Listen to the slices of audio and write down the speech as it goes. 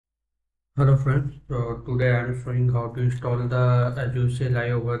Hello friends, so today I am showing how to install the Azure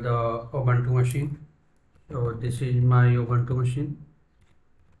Cli over the Ubuntu machine. So this is my Ubuntu machine,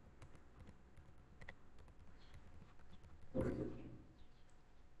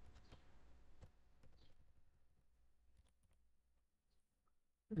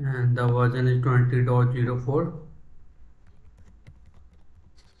 and the version is 20.04,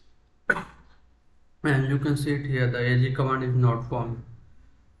 and you can see it here, the AZ command is not found.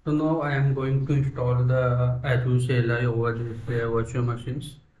 So now I am going to install the Azure Cli over this virtual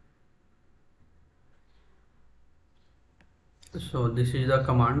machines. So this is the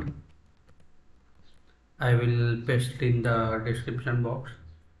command. I will paste it in the description box.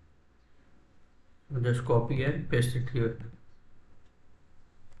 So just copy and paste it here.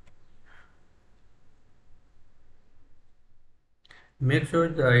 Make sure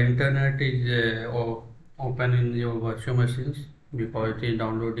the internet is open in your virtual machines because it is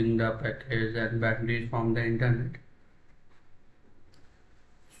downloading the package and batteries from the internet.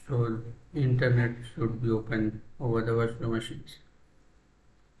 So internet should be open over the virtual machines.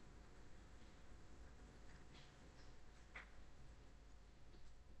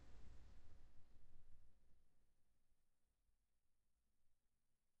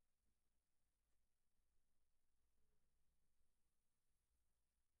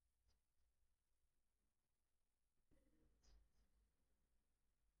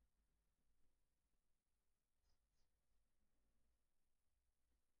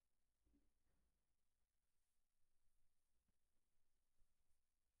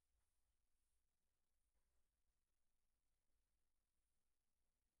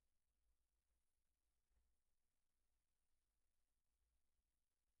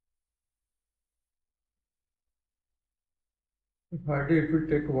 Hardly it will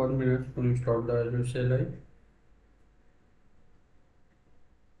take 1 minute to install the Azure CLI.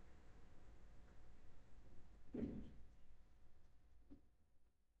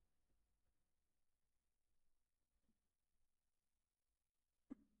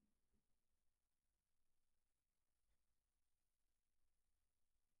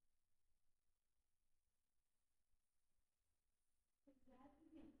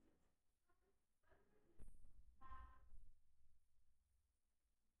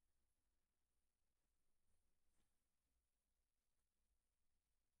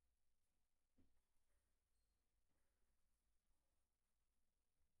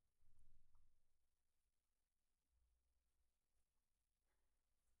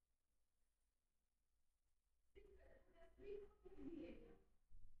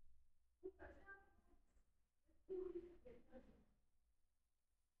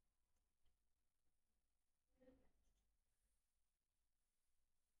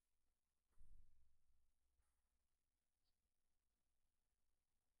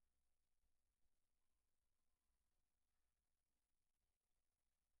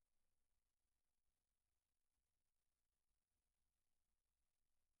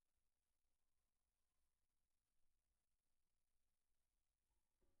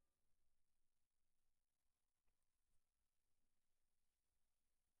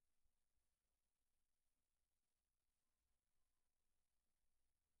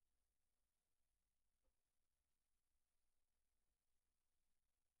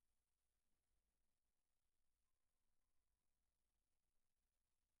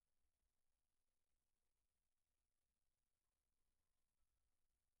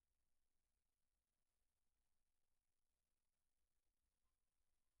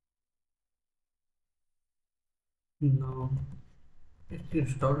 Now it's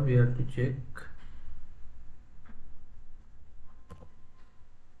installed, we have to check.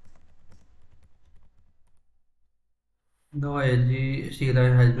 Now AZ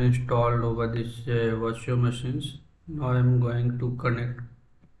CLI has been installed over this virtual machines. Now I am going to connect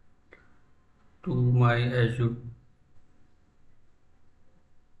to my Azure.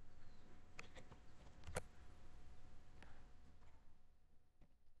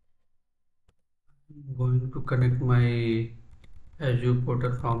 I'm going to connect my Azure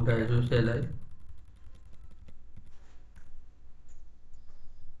portal from the Azure CLI.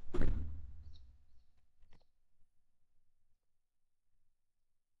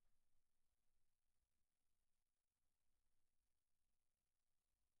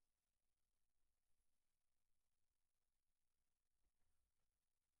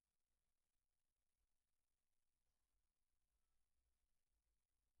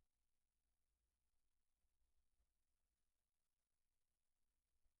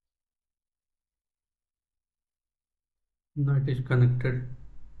 Now it is connected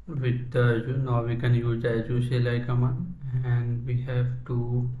with the Azure. Now we can use the Azure CLI command, and we have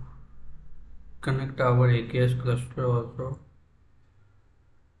to connect our AKS cluster also.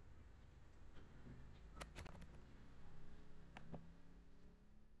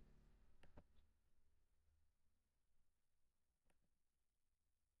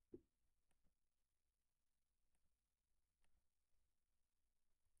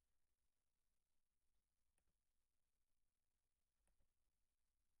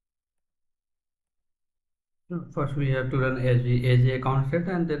 So first we have to run AG account set,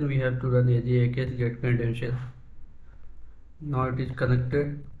 and then we have to run AG AKS get credential. Now it is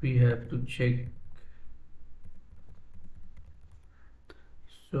connected. We have to check.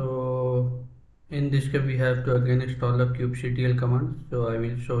 So in this case we have to again install the kubectl command. So I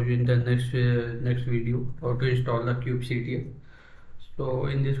will show you in the next video how to install the kubectl. So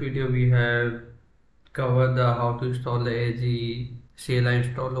in this video we have covered the how to install the AG CLI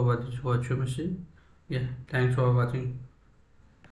install over this virtual machine. Yeah, thanks for watching.